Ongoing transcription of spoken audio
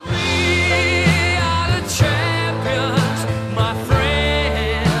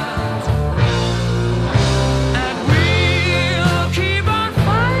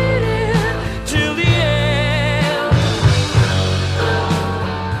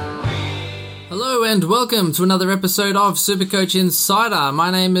and welcome to another episode of Supercoach Insider.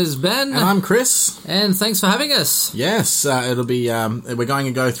 My name is Ben. And I'm Chris. And thanks for having us. Yes, it'll be, we're going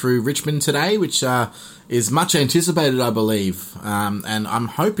to go through Richmond today, which is much anticipated, I believe. And I'm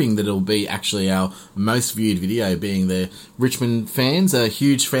hoping that it'll be actually our most viewed video, being the Richmond fans, a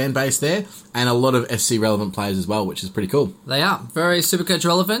huge fan base there, and a lot of SC relevant players as well, which is pretty cool. They are. Very Supercoach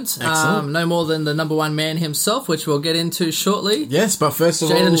relevant. Excellent. No more than the number one man himself, which we'll get into shortly. Yes, but first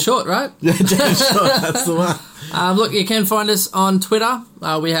of all... Jayden Short, right? Yeah, Jayden Short, that's the one. Look, you can find us on Twitter.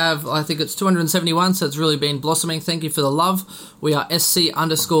 We have, I think it's 271, so it's really been blossoming. Thank you for the love. We are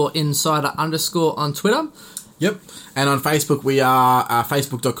SC_Insider_ on Twitter. Yep. And on Facebook, we are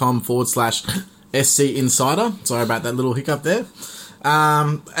facebook.com/SC Insider. Sorry about that little hiccup there.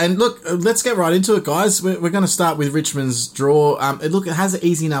 And look, let's get right into it, guys. We're going to start with Richmond's draw. It has an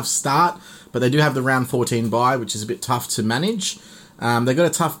easy enough start, but they do have the round 14 bye, which is a bit tough to manage. They've got a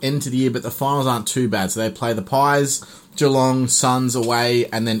tough end to the year, but the finals aren't too bad. So they play the Pies, Geelong, Suns away,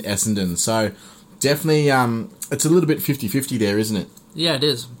 and then Essendon. So definitely, it's a little bit 50-50 there, isn't it? Yeah, it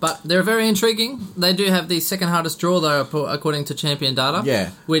is. But they're very intriguing. They do have the second hardest draw, though, according to Champion Data.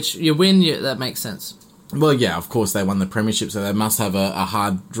 Yeah. Which, you win, that makes sense. Well, yeah, of course, they won the premiership, so they must have a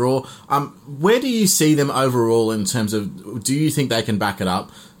hard draw. Where do you see them overall in terms of, do you think they can back it up?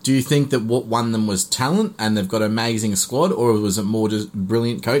 Do you think that what won them was talent and they've got an amazing squad, or was it more just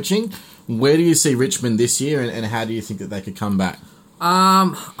brilliant coaching? Where do you see Richmond this year, and how do you think that they could come back?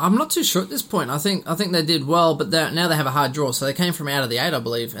 I'm not too sure at this point. I think they did well, but now they have a hard draw. So they came from out of the 8, I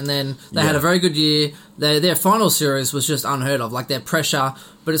believe, and then they had a very good year. Their final series was just unheard of, like their pressure.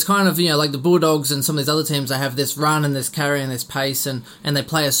 But it's kind of, like the Bulldogs and some of these other teams, they have this run and this carry and this pace, and they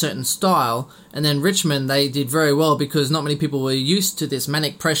play a certain style. And then Richmond, they did very well because not many people were used to this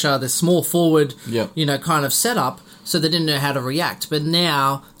manic pressure, this small forward, kind of setup. So they didn't know how to react. But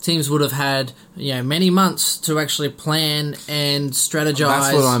now teams would have had, many months to actually plan and strategize.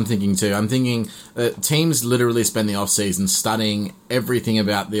 That's what I'm thinking too. I'm thinking teams literally spend the off-season studying everything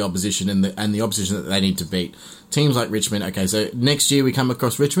about the opposition and the opposition that they need to beat. Teams like Richmond, okay, so next year we come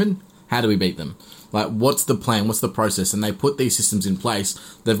across Richmond, how do we beat them? Like, what's the plan? What's the process? And they put these systems in place.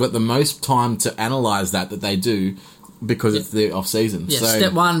 They've got the most time to analyse that they do, because it's the off-season. Yeah, so,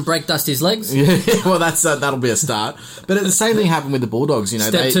 step 1, break Dusty's legs. Yeah, well, that'll be a start. But the same thing happened with the Bulldogs.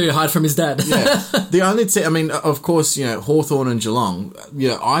 Step 2, hide from his dad. Yeah, the only of course, Hawthorn and Geelong,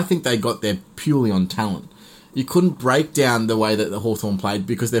 I think they got there purely on talent. You couldn't break down the way that the Hawthorn played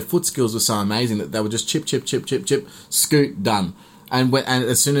because their foot skills were so amazing that they would just chip, scoot, done. And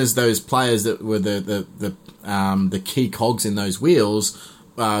as soon as those players that were the key cogs in those wheels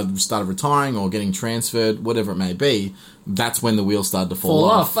started retiring or getting transferred, whatever it may be, that's when the wheels started to fall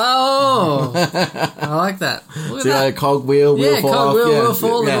off. Oh, I like that. See, that. Cog wheel, wheel fall off. Wheel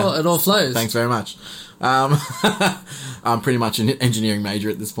fall. It all flows. Thanks very much. I'm pretty much an engineering major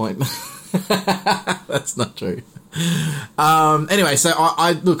at this point. That's not true. Anyway, so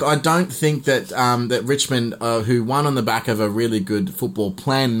I don't think that that Richmond, who won on the back of a really good football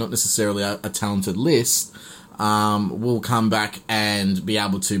plan, not necessarily a talented list, will come back and be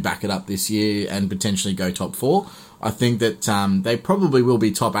able to back it up this year and potentially go top 4. I think that they probably will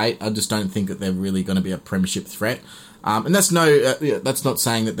be top 8. I just don't think that they're really going to be a premiership threat. And that's that's not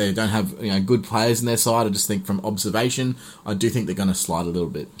saying that they don't have good players in their side. I just think from observation, I do think they're going to slide a little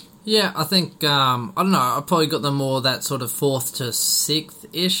bit. Yeah, I think, I don't know, I've probably got them more that sort of 4th to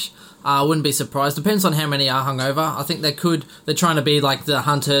 6th-ish. I wouldn't be surprised. Depends on how many are hungover. I think they're trying to be like the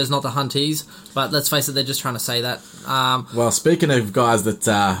hunters, not the hunties. But let's face it, they're just trying to say that. Well, speaking of guys that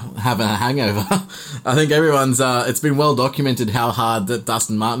have a hangover, I think everyone's... it's been well documented how hard that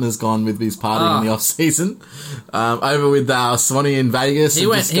Dustin Martin has gone with his partying in the off-season. Over with Swanee in Vegas. He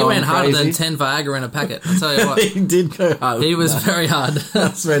went harder than 10 Viagra in a packet, I'll tell you what. He did go hard. He was very hard.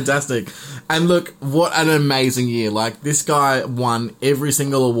 That's fantastic. And look, what an amazing year. Like, this guy won every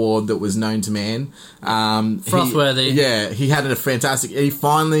single award that was known to man. Frothworthy. He had a fantastic... He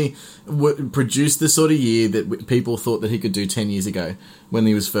finally produced the sort of year that people thought that he could do 10 years ago when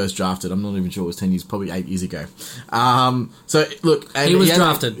he was first drafted. I'm not even sure it was 10 years, probably 8 years ago. So, look... And he was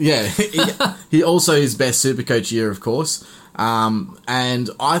drafted. He also his best Supercoach year, of course. And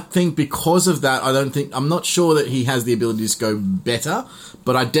I think because of that, I'm not sure that he has the ability to go better,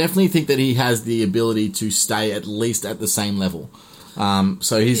 but I definitely think that he has the ability to stay at least at the same level.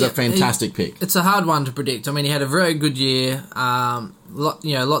 So he's a fantastic pick. It's a hard one to predict. I mean, he had a very good year.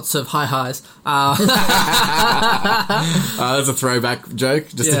 Lots of high highs. That's a throwback joke,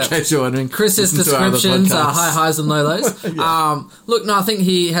 just in case you're wondering. Chris's descriptions are high highs and low lows. Yeah. I think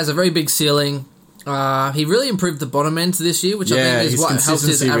he has a very big ceiling. He really improved the bottom end this year, which I think is what helped his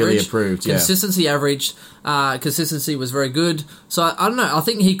consistency average. really improved. Yeah. Consistency was very good. So I don't know. I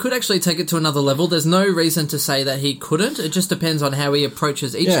think he could actually take it to another level. There's no reason to say that he couldn't. It just depends on how he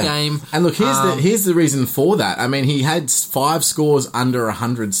approaches each game. And look, here's the reason for that. I mean, he had 5 scores under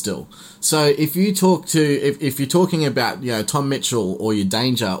 100 still. So if you talk to if you're talking about Tom Mitchell or your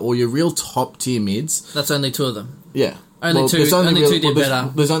Danger or your real top tier mids, that's only 2 of them. Yeah. Only two did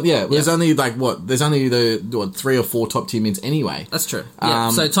better. There's only the 3 or 4 top tier mids anyway. That's true. Yeah.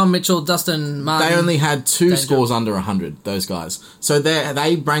 So Tom Mitchell, Dustin Martin. They only had 2 scores under 100. Those guys. So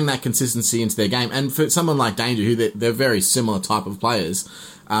they bring that consistency into their game. And for someone like Danger, who they're very similar type of players,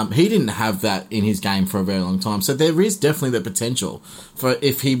 he didn't have that in his game for a very long time. So there is definitely the potential for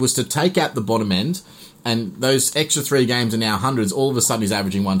if he was to take out the bottom end, and those extra 3 games are now hundreds. All of a sudden, he's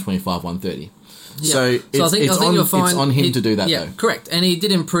averaging 125, 130. Yeah. So it's on him to do that, though. Correct. And he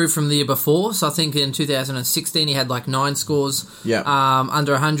did improve from the year before. So I think in 2016 he had like 9 scores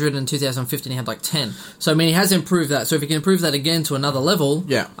under 100, and 2015 he had like 10. So, I mean, he has improved that. So if he can improve that again to another level,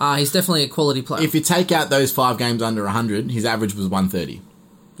 he's definitely a quality player. If you take out those 5 games under 100, his average was 130.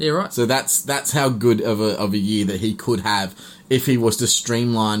 Yeah, right. So that's how good of a year that he could have if he was to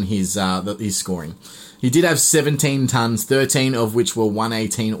streamline his scoring. He did have 17 tons, 13 of which were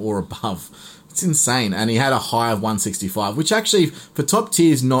 118 or above. It's insane. And he had a high of 165, which actually, for top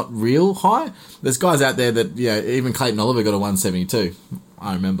tier, is not real high. There's guys out there that, even Clayton Oliver got a 172.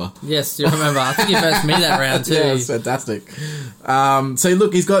 I remember. Yes, you remember. I think you versed me that round too. Yeah, it's fantastic. So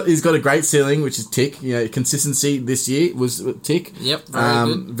look, he's got a great ceiling, which is tick. Consistency this year was tick. Yep, very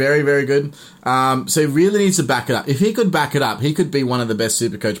good. Very, very good. So he really needs to back it up. If he could back it up, he could be one of the best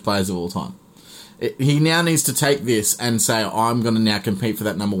Supercoach players of all time. He now needs to take this and say, I'm going to now compete for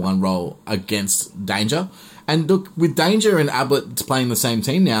that number 1 role against Danger. And look, with Danger and Ablett playing the same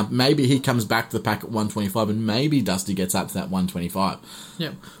team now, maybe he comes back to the pack at 125 and maybe Dusty gets up to that 125.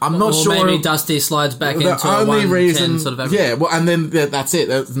 Yeah. I'm not sure. Maybe Dusty slides back into a 110 sort of average. Yeah, well, and then that's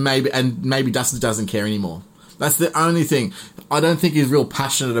it. Maybe Dusty doesn't care anymore. That's the only thing. I don't think he's real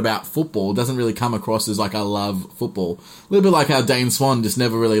passionate about football. Doesn't really come across as like, I love football. A little bit like how Dane Swan just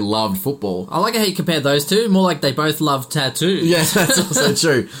never really loved football. I like how you compared those two. More like they both love tattoos. Yeah, that's also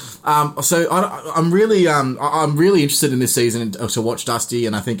true. So I'm really interested in this season to watch Dusty,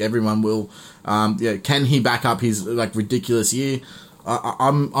 and I think everyone will. Can he back up his ridiculous year?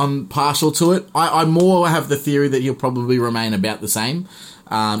 I'm partial to it. I more have the theory that he'll probably remain about the same.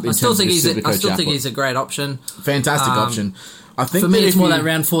 I still think he's a great option. Fantastic option. I think for me, it's more that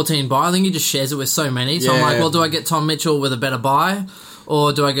round 14 buy. I think he just shares it with so many. So I'm like, well, do I get Tom Mitchell with a better buy?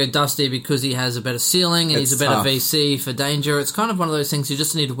 Or do I go Dusty because he has a better ceiling and he's a better VC for Danger? It's kind of one of those things you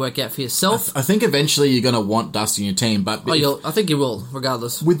just need to work out for yourself. I think eventually you're going to want Dusty in your team. But I think you will,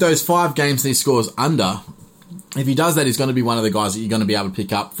 regardless. With those 5 games that he scores under, if he does that, he's going to be one of the guys that you're going to be able to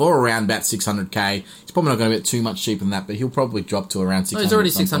pick up for around about 600k. He's probably not going to get too much cheaper than that, but he'll probably drop to around 600. He's already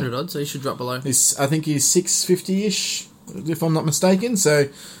 600 odd, so he should drop below. I think he's 650-ish, if I'm not mistaken. So,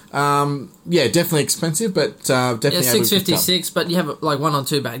 definitely expensive, but definitely 656. But you have like 1 or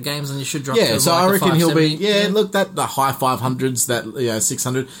 2 bad games, and you should drop. Yeah, to so like I reckon he'll be. Yeah, look, that the high 500s, that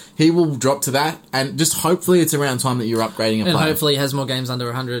 600, he will drop to that, and just hopefully it's around time that you're upgrading a player. And hopefully he has more games under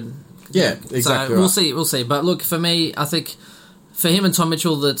 100. Yeah, exactly. So we'll see. But look, for me, I think for him and Tom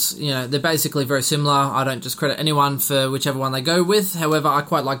Mitchell, they're basically very similar. I don't discredit anyone for whichever one they go with. However, I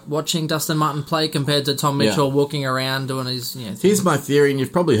quite like watching Dustin Martin play compared to Tom Mitchell walking around doing his. Here's my theory, and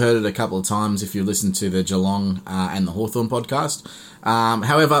you've probably heard it a couple of times if you listen to the Geelong and the Hawthorn podcast.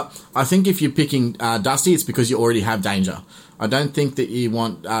 However, I think if you're picking Dusty, it's because you already have Danger. I don't think that you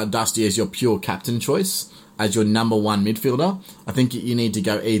want Dusty as your pure captain choice. As your number 1 midfielder, I think you need to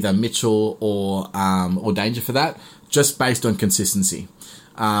go either Mitchell or Danger for that, just based on consistency.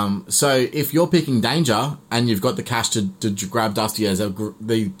 So if you're picking Danger and you've got the cash to grab Dusty as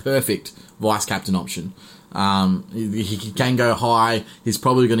the perfect vice captain option, he can go high. He's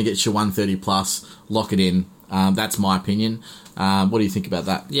probably going to get you 130 plus. Lock it in. That's my opinion. What do you think about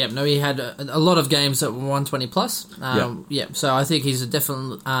that? Yeah, no, he had a lot of games that were 120 plus. So I think he's a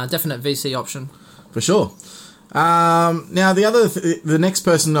definite VC option. For sure. Now, the next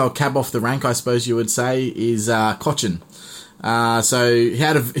person I'll cab off the rank, I suppose you would say, is Cochin. So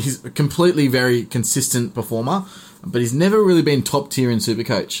he's a completely very consistent performer, but he's never really been top tier in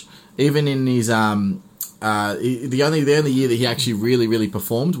Supercoach. Even in his the only year that he actually really, really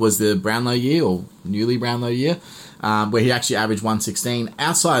performed was the Brownlow year, or newly Brownlow year. where he actually averaged 116.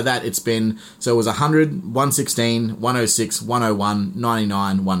 Outside of that, it's been, so it was 100, 116, 106, 101,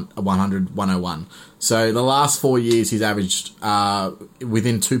 99, 100, 101. So the last 4 years, he's averaged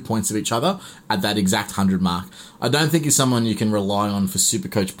within 2 points of each other at that exact 100 mark. I don't think he's someone you can rely on for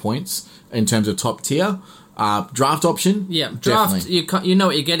Supercoach points in terms of top tier. Draft option? Yeah, draft, you know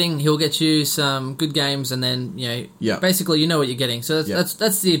what you're getting. He'll get you some good games, and then, basically you know what you're getting. So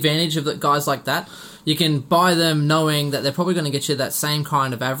that's the advantage of the guys like that. You can buy them knowing that they're probably going to get you that same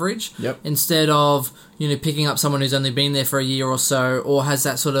kind of average instead of, picking up someone who's only been there for a year or so or has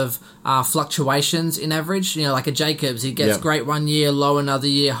that sort of fluctuations in average. Like a Jacobs, he gets great 1 year, low another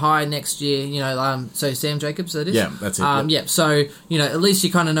year, high next year. So Sam Jacobs, that is. Yeah, that's it. So, at least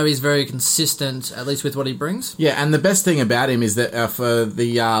you kind of know he's very consistent, at least with what he brings. Yeah, and the best thing about him is that for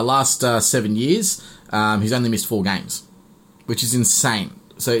the last 7 years, he's only missed 4 games, which is insane.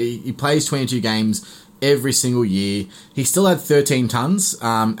 So he plays 22 games every single year. He still had 13 tons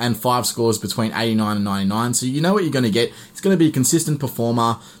and 5 scores between 89 and 99. So you know what you're going to get. He's going to be a consistent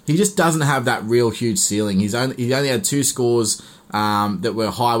performer. He just doesn't have that real huge ceiling. He only had 2 scores that were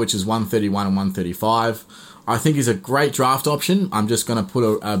high, which is 131 and 135. I think he's a great draft option. I'm just going to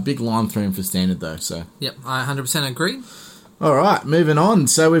put a big line through him for standard, though. So yep, I 100% agree. All right, moving on.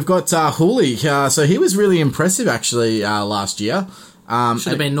 So we've got Hooley. So he was really impressive, actually, last year. Should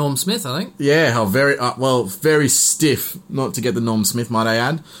have been Norm Smith, I think. Yeah, very stiff, not to get the Norm Smith, might I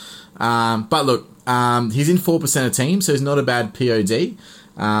add. But look, he's in 4% of teams, so he's not a bad POD.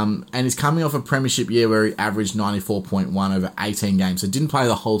 And he's coming off a premiership year where he averaged 94.1 over 18 games. So didn't play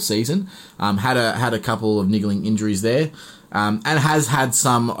the whole season. Had a couple of niggling injuries there. And has had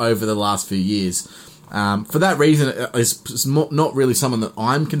some over the last few years. For that reason, it's not really someone that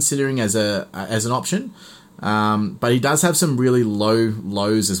I'm considering as an option. But he does have some really low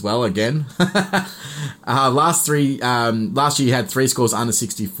lows as well. Again, last year he had 3 scores under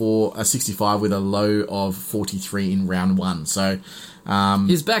 65 with a low of 43 in round 1. So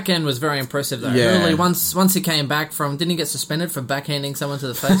his back end was very impressive, though. Yeah. Really, once he came back from, didn't he get suspended for backhanding someone to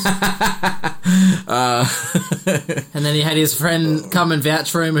the face? And then he had his friend come and vouch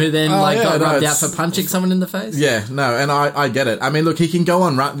for him, who then got rubbed out for punching someone in the face. Yeah, no, and I get it. I mean, look, he can go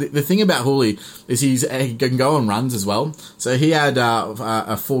on run. The thing about Hooley is he can go on runs as well. So he had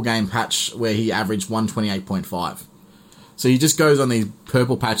a 4-game patch where he averaged 128.5. So he just goes on these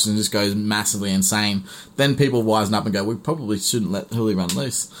purple patches and just goes massively insane. Then people wisen up and go, we probably shouldn't let Hooley run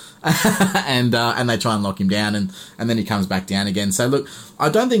loose. and they try and lock him down, and then he comes back down again. So look, I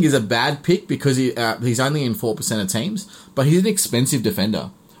don't think he's a bad pick because he's only in 4% of teams, but he's an expensive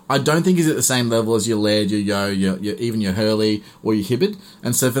defender. I don't think he's at the same level as your Laird, your Yo, even your Hurley or your Hibberd.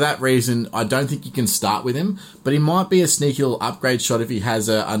 And so for that reason, I don't think you can start with him. But he might be a sneaky little upgrade shot if he has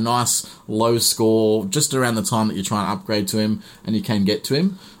a nice low score just around the time that you're trying to upgrade to him and you can get to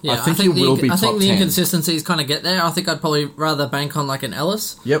him. Yeah, I think he will be top 10. I think the inconsistencies kind of get there. I think I'd probably rather bank on like an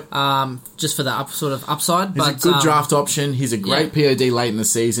Ellis. Yep. Just for the upside. He's a good draft option. He's a great POD late in the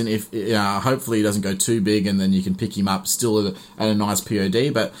season. If hopefully he doesn't go too big, and then you can pick him up still at a nice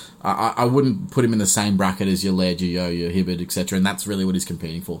POD. But I wouldn't put him in the same bracket as your Laird, your Yo, your Hibberd, etc. And that's really what he's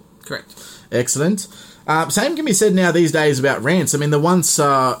competing for. Correct. Excellent. Same can be said now these days about Rance. I mean, the once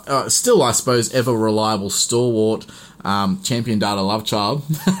still, I suppose, ever reliable stalwart champion data love child.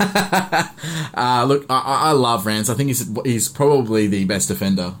 Look, I love Rance. I think he's probably the best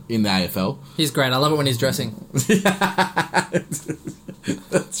defender in the AFL. He's great. I love it when he's dressing.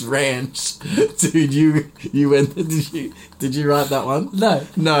 That's Ranch, dude. You went. Did you write that one?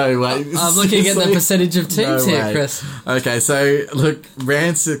 No way. I'm looking at the percentage of teams here, Chris. Okay, so look,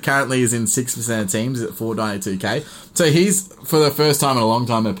 Rance currently is in 6% of teams at 492k. So he's for the first time in a long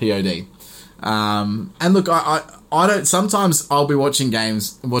time a POD. And look, I don't. Sometimes I'll be watching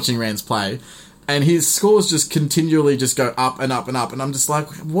games, watching Rance play, and his scores just continually just go up and up and up, and I'm just like,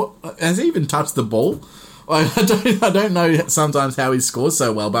 what? Has he even touched the ball? I don't know sometimes how he scores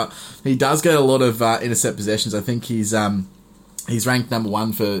so well, but he does get a lot of intercept possessions. I think he's ranked number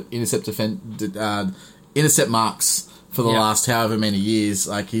 1 for intercept marks for the last however many years.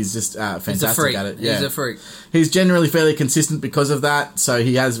 Like, he's just fantastic at it. Yeah. He's a freak. He's generally fairly consistent because of that, so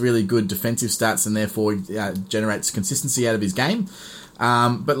he has really good defensive stats and therefore generates consistency out of his game.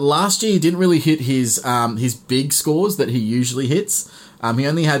 But last year he didn't really hit his big scores that he usually hits. He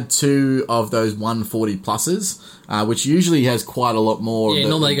only had 2 of those 140 pluses, which usually has quite a lot more. Yeah,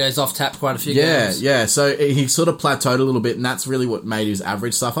 normally goes off tap quite a few games. Yeah. So he sort of plateaued a little bit, and that's really what made his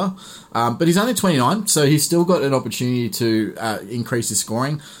average suffer. But he's only 29, so he's still got an opportunity to increase his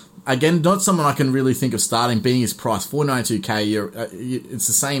scoring. Again, not someone I can really think of starting, being his price, $492k. It's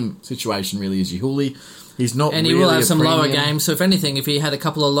the same situation really as your Hooley. He's not, and he really will have a some lower premium. games. So if anything, if he had a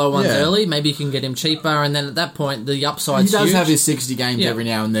couple of low ones early, maybe you can get him cheaper, and then at that point, the upside's He does huge. have his 60 games every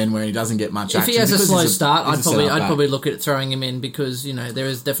now and then where he doesn't get much If action. he has a because slow he's start, he's I'd a setup back. probably look at throwing him in because there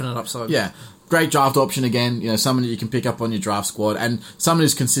is definite upside. Yeah. Great draft option again. Someone that you can pick up on your draft squad, and someone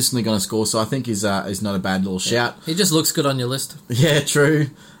who's consistently going to score. So I think is not a bad little shout. He just looks good on your list. Yeah, true.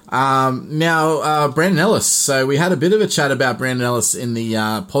 Now, Brandon Ellis. So we had a bit of a chat about Brandon Ellis in the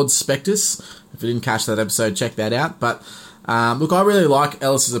Podspectus. If you didn't catch that episode, check that out. But look, I really like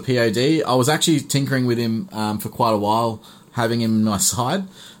Ellis as a POD. I was actually tinkering with him for quite a while, having him on my side.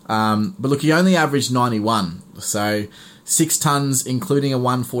 But look, he only averaged 91. So 6 tons, including a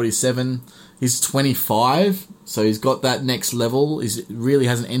 147. He's 25, so he's got that next level. He really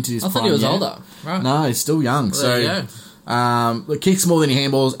hasn't entered his prime I thought he was yet. older. Right. No, he's still young. Well, there you So, look, kicks more than he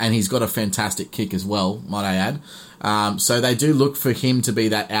handballs, and he's got a fantastic kick as well, might I add. So they do look for him to be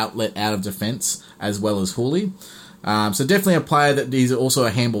that outlet out of defence as well as Hooley. So definitely a player that he's also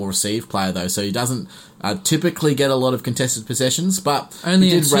a handball receive player though, so he doesn't typically get a lot of contested possessions, but Only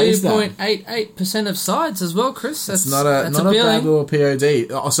he in did raise that. 2.88% of sides as well, Chris. That's Not a bad little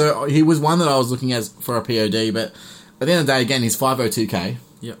POD. So he was one that I was looking at for a POD, but at the end of the day, again, he's 502k.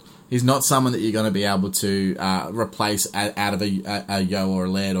 Yep. He's not someone that you're going to be able to replace out of a Yo or a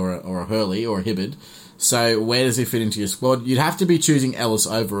Laird or a Hurley or a Hibbard. So where does he fit into your squad? You'd have to be choosing Ellis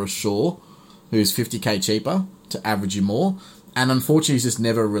over a Shaw, who's 50k cheaper, to average you more. And unfortunately, he's just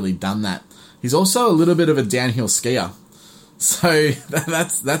never really done that. He's also a little bit of a downhill skier. So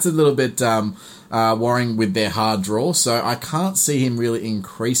that's a little bit worrying with their hard draw. So I can't see him really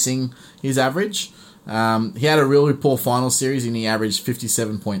increasing his average. He had a really poor final series and he averaged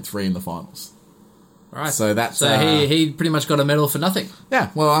 57.3 in the finals. Right. So that's he pretty much got a medal for nothing.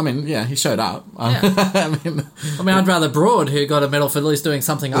 Yeah. Well, I mean, yeah, he showed up. Yeah. I mean, I'd rather Broad, who got a medal for at least doing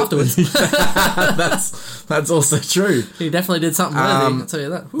something afterwards. that's also true. He definitely did something worthy, I'll tell you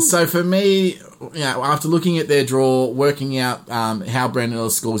that. Woo. So for me, after looking at their draw, working out how Brandon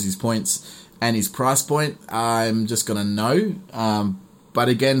Ellis scores his points and his price point, I'm just going to know. But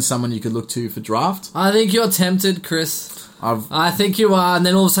again, someone you could look to for draft. I think you're tempted, Chris. I think you are, and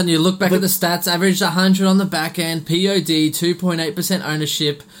then all of a sudden you look back at the stats, averaged 100 on the back end, POD, 2.8%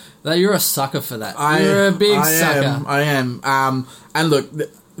 ownership. You're a sucker for that. You're a big sucker. I am. And look,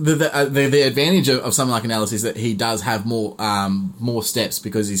 the advantage of someone like an Ellis is that he does have more steps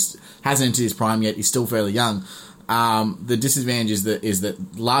because he hasn't entered his prime yet. He's still fairly young. The disadvantage is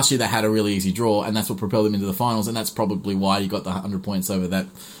that last year they had a really easy draw, and that's what propelled them into the finals, and that's probably why you got the 100 points over that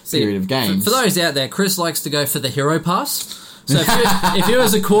period of games. For those out there, Chris likes to go for the hero pass. So if you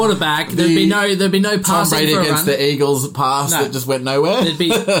was a quarterback, there'd be no passing Tom Brady for a against run. the Eagles pass that just went nowhere.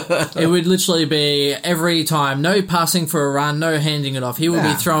 It would literally be every time no passing for a run, no handing it off. He would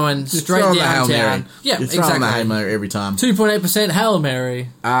be throwing straight downtown. Yeah, you're throwing the Hail Mary every time. 2.8% Hail Mary.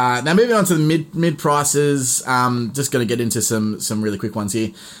 Now moving on to the mid prices. Just going to get into some really quick ones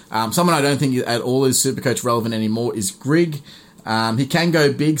here. Someone I don't think at all is Supercoach relevant anymore is Grigg. He can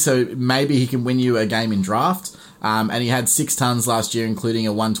go big, so maybe he can win you a game in draft. And he had 6 tons last year, including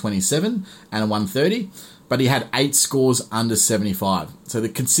a 127 and a 130. But he had 8 scores under 75. So the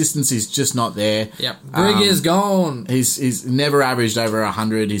consistency is just not there. Yep. Grigg is gone. He's never averaged over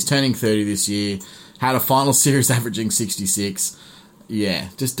 100. He's turning 30 this year. Had a final series averaging 66. Yeah,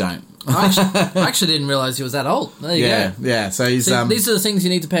 just don't. I actually didn't realise he was that old. There you go. Yeah. So he's these are the things you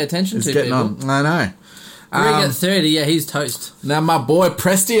need to pay attention to, getting people. on. I know. Grigg at 30, he's toast. Now my boy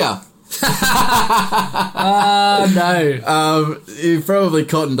Prestia. No. He probably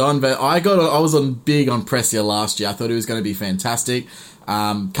cottoned on, but I was on big on Prestia last year. I thought he was going to be fantastic.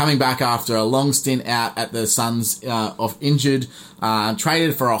 Coming back after a long stint out at the Suns off injured,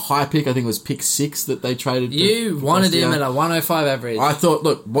 traded for a high pick. I think it was pick 6 that they traded. You wanted him at a 105 average. I thought,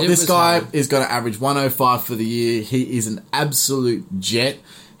 look, this guy is going to average 105 for the year. He is an absolute jet.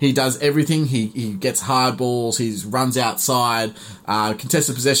 He does everything. He gets hard balls. He runs outside.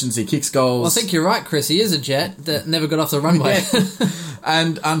 Contested possessions. He kicks goals. Well, I think you're right, Chris. He is a jet that never got off the runway. Yeah.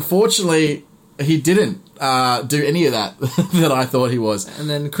 And unfortunately, he didn't do any of that that I thought he was. And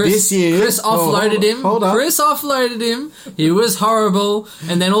then Chris offloaded him. Hold up. Chris offloaded him. He was horrible.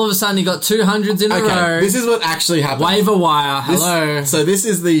 And then all of a sudden he got 200s in a row. This is what actually happened. Waiver wire. Hello. So this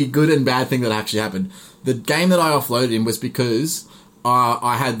is the good and bad thing that actually happened. The game that I offloaded him was because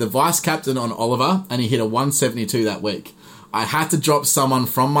I had the vice captain on Oliver and he hit a 172 that week. I had to drop someone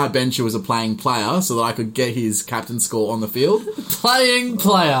from my bench who was a playing player so that I could get his captain score on the field. Playing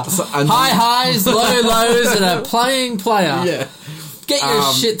player. High highs, low lows, and a playing player. Yeah. Get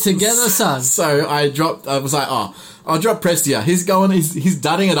your shit together, son. So I was like, I'll drop Prestia. He's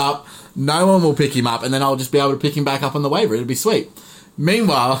dudding it up. no one will pick him up, and then I'll just be able to pick him back up on the waiver. It'll be sweet.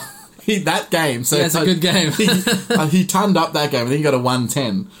 Meanwhile, that game... So it's a good game. he turned up that game. I think he got a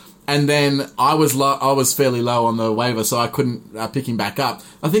 110. And then I was fairly low on the waiver, so I couldn't pick him back up.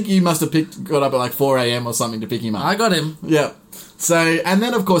 I think you must have got up at like 4 a.m. or something to pick him up. I got him. Yeah. So, and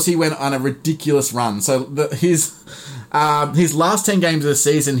then of course he went on a ridiculous run. So his last 10 games of the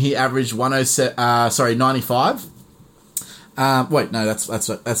season, he averaged 95. Wait, no,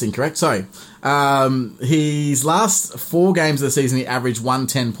 that's incorrect. Sorry. His last 4 games of the season, he averaged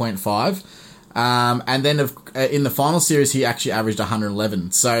 110.5. And then in the final series, he actually averaged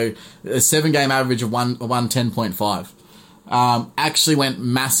 111. So a 7-game average of 110.5. Actually went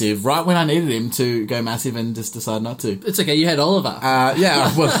massive right when I needed him to go massive and just decided not to. It's okay, you had Oliver.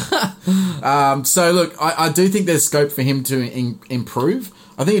 Yeah. Well, so look, I do think there's scope for him to improve.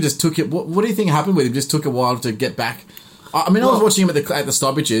 I think it just took it. What do you think happened with him? Just took a while to get back. I mean, I was watching him at the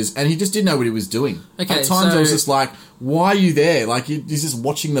stoppages, and he just didn't know what he was doing. Okay, at times, I was just like, "Why are you there?" Like he's just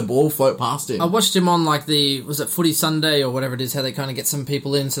watching the ball float past him. I watched him on like was it Footy Sunday or whatever it is? How they kind of get some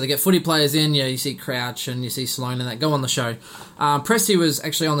people in, so they get footy players in. You see Crouch and you see Sloan and that go on the show. Presti was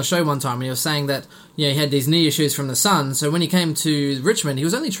actually on the show one time, and he was saying that he had these knee issues from the sun. So when he came to Richmond, he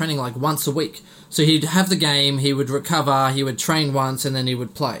was only training like once a week. So he'd have the game, he would recover, he would train once, and then he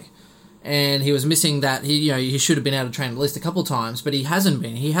would play. And he was missing that. He should have been able to train at least a couple of times, but he hasn't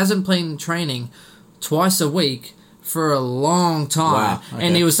been. He hasn't been training twice a week for a long time. Wow, okay.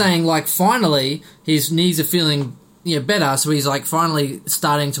 And he was saying, like, finally, his knees are feeling better, so he's, like, finally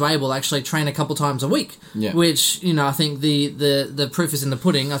starting to able to actually train a couple times a week. Yeah. Which, I think the proof is in the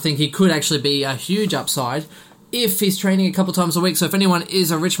pudding. I think he could actually be a huge upside if he's training a couple times a week. So if anyone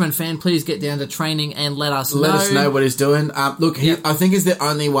is a Richmond fan, please get down to training and let us know. Let us know what he's doing. Look, I think he's the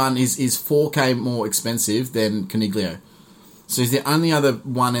only one. Is 4K more expensive than Coniglio. So he's the only other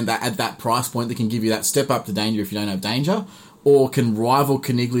one at that price point that can give you that step up to danger if you don't have danger, or can rival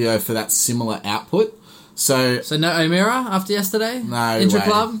Coniglio for that similar output. So no O'Meara after yesterday? No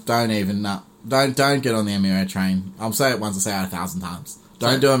Intra-club? Don't even, no. Don't get on the O'Meara train. I'll say it once, I'll say it 1,000 times.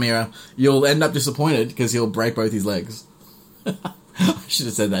 Don't do O'Meara. You'll end up disappointed because he'll break both his legs. I should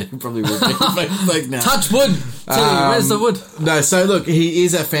have said that. He probably will break both his legs now. Touch wood! Where's the wood? No, so look, he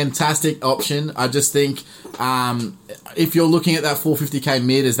is a fantastic option. I just think if you're looking at that 450k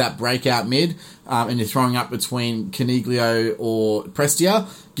mid as that breakout mid, and you're throwing up between Coniglio or Prestia,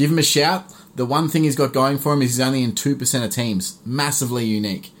 give him a shout. The one thing he's got going for him is he's only in 2% of teams. Massively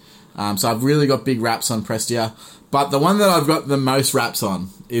unique. So I've really got big raps on Prestia. But the one that I've got the most raps on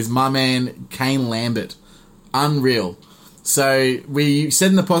is my man Kane Lambert. Unreal. So we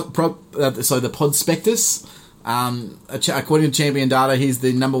said in the Podspectus, according to Champion Data, he's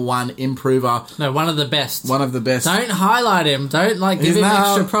the number 1 improver. No, one of the best. One of the best. Don't highlight him. Don't give him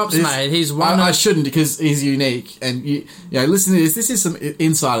extra props, mate. He's one. I shouldn't because he's unique. And listen to this. This is some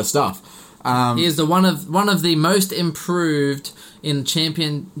insider stuff. He is one of the most improved in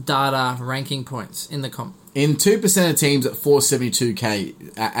Champion Data ranking points in the comp. In 2% of teams at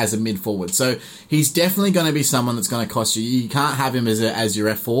 472k as a mid forward. So he's definitely going to be someone that's going to cost you. You can't have him as your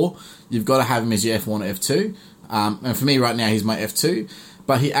F4. You've got to have him as your F1 or F2. And for me right now, he's my F2.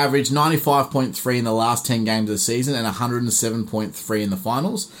 But he averaged 95.3 in the last 10 games of the season and 107.3 in the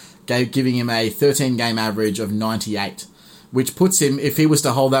finals, giving him a 13-game average of 98, which puts him, if he was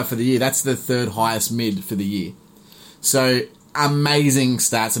to hold that for the year, that's the 3rd highest mid for the year. So amazing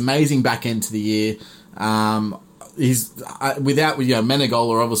stats, amazing back end to the year. He's without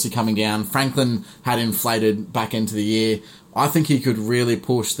Menegola obviously coming down. Franklin had inflated back into the year. I think he could really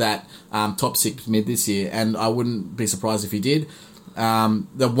push that top 6 mid this year, and I wouldn't be surprised if he did.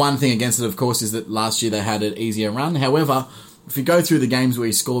 The one thing against it, of course, is that last year they had an easier run. However, if you go through the games where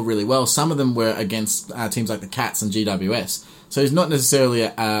he scored really well, some of them were against teams like the Cats and GWS. So he's not necessarily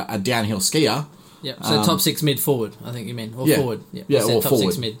a downhill skier. Yeah, so top 6 mid forward, I think you mean, or forward. Yeah, or top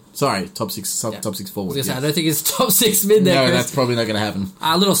forward. 6 mid. Sorry, top 6 forward. I was going to say, I don't think it's top 6 mid there, No, Chris. that's probably not going to happen.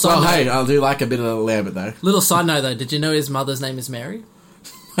 Little side note. Hey, I do like a bit of Lambert though. Little side note though, did you know his mother's name is Mary?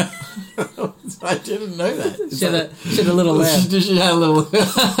 I didn't know that. She had a little lamb. She had a little.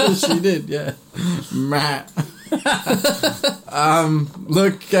 She did, yeah. Matt.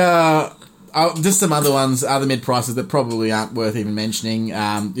 Look, just some other ones, other mid prices that probably aren't worth even mentioning. You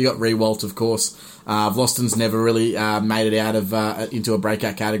got Rewalt, of course. Vlaston's never really made it out of into a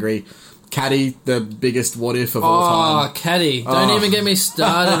breakout category. Caddy, the biggest what if of all time. Oh, Caddy. Don't even get me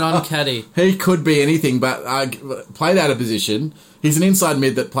started on Caddy. He could be anything, but played out of position. He's an inside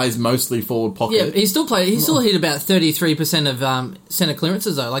mid that plays mostly forward pocket. Yeah, he still hit about 33% of centre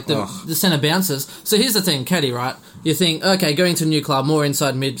clearances though, like the centre bounces. So here's the thing, Caddy, right? You think, okay, going to a new club, more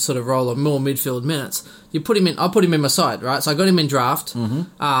inside mid sort of role or more midfield minutes. You put him in. I put him in my side, right? So I got him in draft.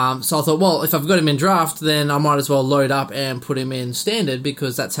 Mm-hmm. So I thought, well, if I've got him in draft, then I might as well load up and put him in standard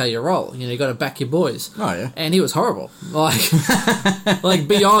because that's how you roll. You know, you got to back your boys. Oh yeah. And he was horrible, like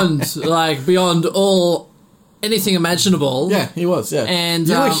beyond all anything imaginable. Yeah, he was. Yeah, and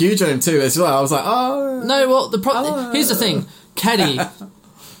you were huge on him too as well. I was like, oh no. Well, here's the thing, Caddy.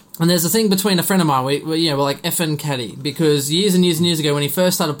 And there's a thing between a friend of mine. We're like effing Caddy because years and years and years ago when he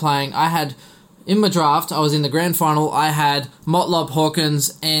first started playing, I had. In my draft, I was in the grand final. I had Motlop,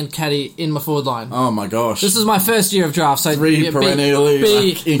 Hawkins, and Caddy in my forward line. Oh my gosh! This is my first year of draft, so perennially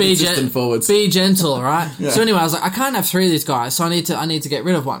inconsistent forwards. Be gentle, right? Yeah. So anyway, I was like, I can't have three of these guys, so I need to get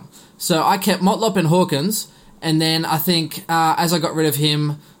rid of one. So I kept Motlop and Hawkins, and then I think as I got rid of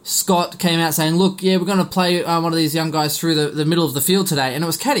him, Scott came out saying, "Look, yeah, we're going to play one of these young guys through the middle of the field today," and it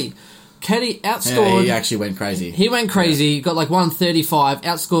was Caddy. Caddy outscored... Yeah, he actually went crazy. He went crazy, got like 135,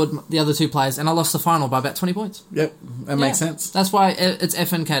 outscored the other two players, and I lost the final by about 20 points. Yep, that makes sense. That's why it's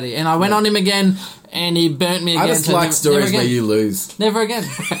effing Caddy. And I went on him again, and he burnt me again. I just like stories where you lose. Never again.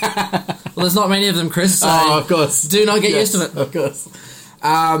 Well, there's not many of them, Chris, so of course. Do not get used to it. Of course.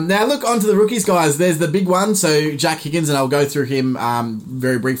 Now look onto the rookies, guys. There's the big one. So Jack Higgins, and I'll go through him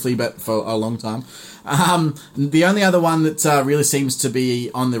very briefly, but for a long time. The only other one that really seems to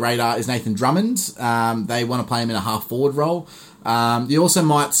be on the radar is Nathan Drummond. They want to play him in a half-forward role. You also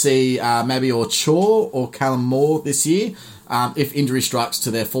might see maybe Chor or Callum Moore this year if injury strikes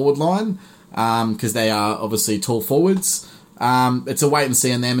to their forward line because they are obviously tall forwards. It's a wait and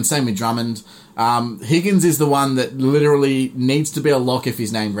see on them, and same with Drummond. Higgins is the one that literally needs to be a lock if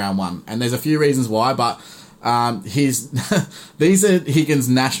he's named round one, and there's a few reasons why, but these are Higgins'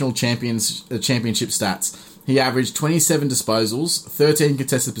 national championship stats. He averaged 27 disposals, 13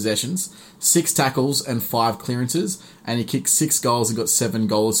 contested possessions, 6 tackles, and 5 clearances, and he kicked 6 goals and got 7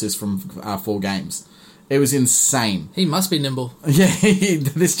 goal assists from 4 games. It was insane. He must be nimble. Yeah,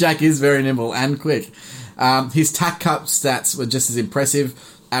 this Jack is very nimble and quick. His tack cup stats were just as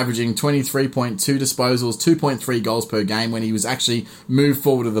impressive, averaging 23.2 disposals, 2.3 goals per game when he was actually moved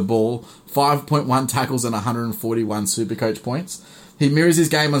forward of the ball, 5.1 tackles and 141 Supercoach points. He mirrors his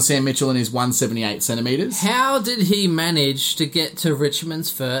game on Sam Mitchell and his 178 centimetres. How did he manage to get to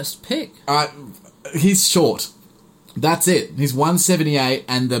Richmond's first pick? He's short. That's it. He's 178,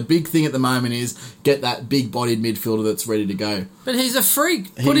 and the big thing at the moment is get that big-bodied midfielder that's ready to go. But he's a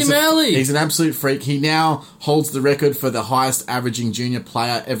freak. Put him early. He's an absolute freak. He now holds the record for the highest averaging junior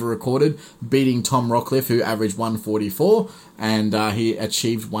player ever recorded, beating Tom Rockcliffe, who averaged 144, and he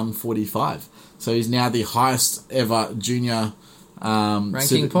achieved 145. So he's now the highest ever junior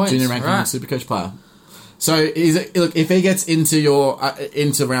ranking Supercoach player. So look, if he gets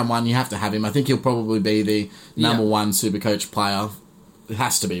into round one, you have to have him. I think he'll probably be the number one Supercoach player. It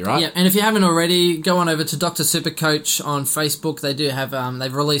has to be, right? Yeah, and if you haven't already, go on over to Dr. Supercoach on Facebook. They do have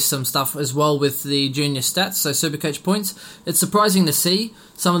they've released some stuff as well with the junior stats, so Supercoach points. It's surprising to see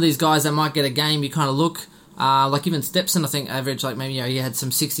some of these guys that might get a game. You kind of look. Like even Stepson, I think, average, like maybe, he had some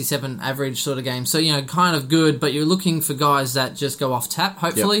 67 average sort of games. So, kind of good, but you're looking for guys that just go off tap,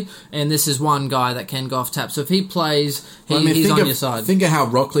 hopefully. Yep. And this is one guy that can go off tap. So if he plays, he's on your side. Think of how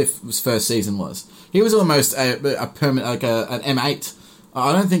Rockcliffe's first season was. He was almost a permanent, like an M8.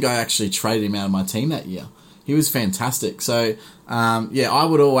 I don't think I actually traded him out of my team that year. He was fantastic. So, I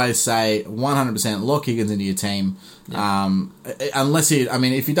would always say 100% lock Higgins into your team. Yeah. Unless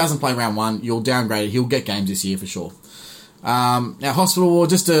if he doesn't play round one, you'll downgrade it. He'll get games this year for sure. Now, Hospital War,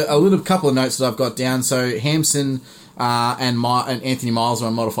 just a little couple of notes that I've got down. So, Hampson and Anthony Miles are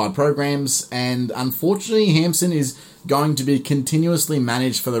on modified programs, and unfortunately, Hampson is going to be continuously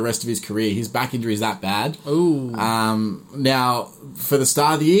managed for the rest of his career. His back injury is that bad. Ooh. Now, for the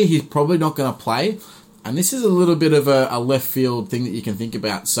start of the year, he's probably not going to play. And this is a little bit of a left field thing that you can think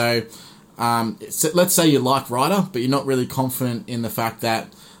about. So, let's say you like Ryder, but you're not really confident in the fact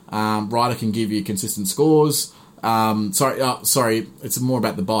that Ryder can give you consistent scores. Sorry, it's more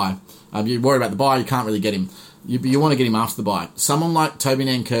about the buy. You're worried about the buy, you can't really get him. You want to get him after the buy. Someone like Toby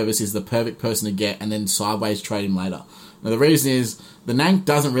Nankervis is the perfect person to get and then sideways trade him later. Now, the reason is the Nank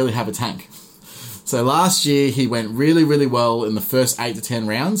doesn't really have a tank. So last year, he went really, really well in the first 8 to 10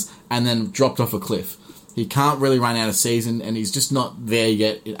 rounds and then dropped off a cliff. He can't really run out of season, and he's just not there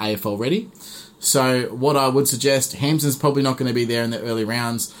yet in AFL ready. So what I would suggest, Hampton's probably not going to be there in the early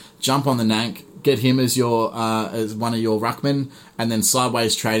rounds. Jump on the Nank, get him as your as one of your ruckmen, and then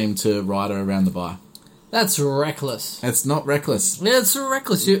sideways trade him to Ryder around the bye. That's reckless. It's not reckless. Yeah, it's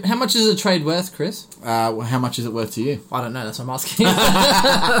reckless. How much is a trade worth, Chris? How much is it worth to you? I don't know. That's what I'm asking.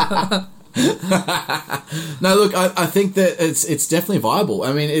 No, look, I think that it's definitely viable.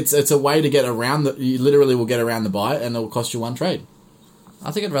 I mean, it's a way to get around you literally will get around the buy, and it will cost you one trade. I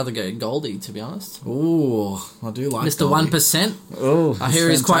think I'd rather go Goldie, to be honest. Ooh, I do like Mr. 1%. Oh, I hear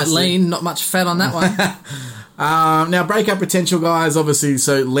he's quite lean, not much fat on that one. Now, breakout potential, guys, obviously,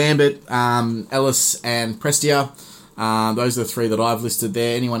 so Lambert, Ellis, and Prestia. Those are the three that I've listed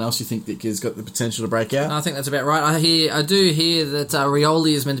there. Anyone else you think that has got the potential to break out? I think that's about right. I do hear that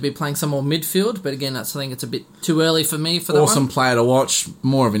Rioli is meant to be playing some more midfield, but again, I think it's a bit too early for me for that Awesome one. player to watch,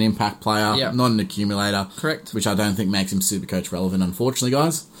 more of an impact player, Yep. not an accumulator. Correct. Which I don't think makes him Supercoach relevant, unfortunately,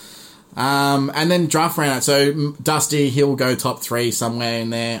 guys. And then draft round out. So Dusty, he'll go top 3 somewhere in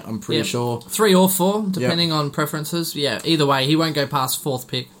there, I'm pretty sure. 3 or 4, depending on preferences. Yeah, either way, he won't go past 4th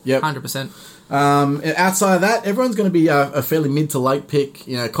pick. Yep. 100%. Outside of that, everyone's going to be a fairly mid to late pick.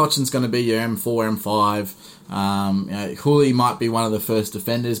 You know, Cochin's going to be your M4, M5. Hooley might be one of the first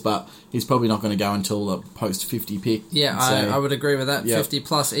defenders, but he's probably not going to go until the post 50 pick. Yeah, I would agree with that. 50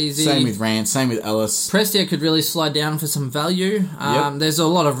 plus easy. Same with Rand, same with Ellis. Prestia could really slide down for some value. There's a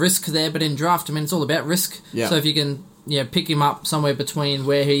lot of risk there, but in draft, I mean, it's all about risk. Yep. So if you can pick him up somewhere between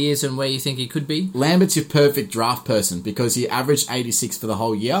where he is and where you think he could be. Lambert's your perfect draft person because he averaged 86 for the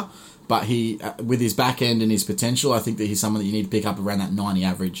whole year. But he, with his back end and his potential, I think that he's someone that you need to pick up around that 90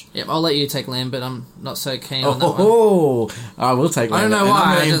 average. Yep, I'll let you take Lambert. I'm not so keen on that one. Oh, I will take Lambert. I don't know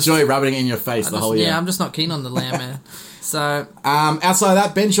why. I enjoy rubbing it in your face the whole year. Yeah, I'm just not keen on the Lamb, man. So, outside of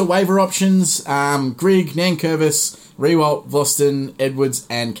that, bench or waiver options, Grigg, Nankervis, Rewalt, Voston, Edwards,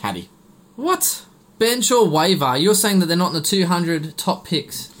 and Caddy. What? Bench or waiver? You're saying that they're not in the 200 top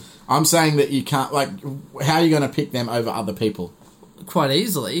picks? I'm saying that you can't, how are you going to pick them over other people? Quite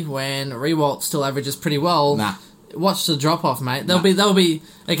easily when Rewalt still averages pretty well. Nah. Watch the drop off, mate. They'll be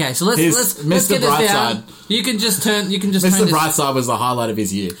okay. So let's get this down. You can just turn. Mr. Brightside was the highlight of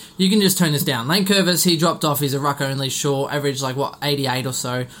his year. You can just turn this down. Lane Curvis, he dropped off. He's a ruck only. Sure, average 88 or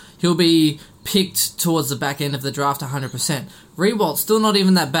so. He'll be picked towards the back end of the draft 100%. Rewalt still not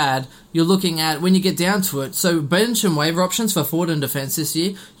even that bad. You're looking at when you get down to it. So bench and waiver options for forward and defense this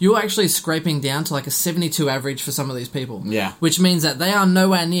year, you're actually scraping down to a 72 average for some of these people. Yeah, which means that they are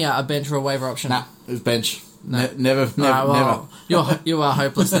nowhere near a bench or a waiver option. Nah, it's bench. No. Never. You are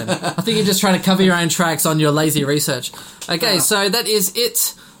hopeless then. I think you're just trying to cover your own tracks on your lazy research. Okay, so that is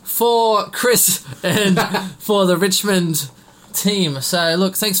it for Chris and for the Richmond team. So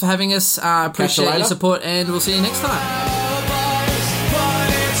look, thanks for having us. Appreciate your support, and we'll see you next time.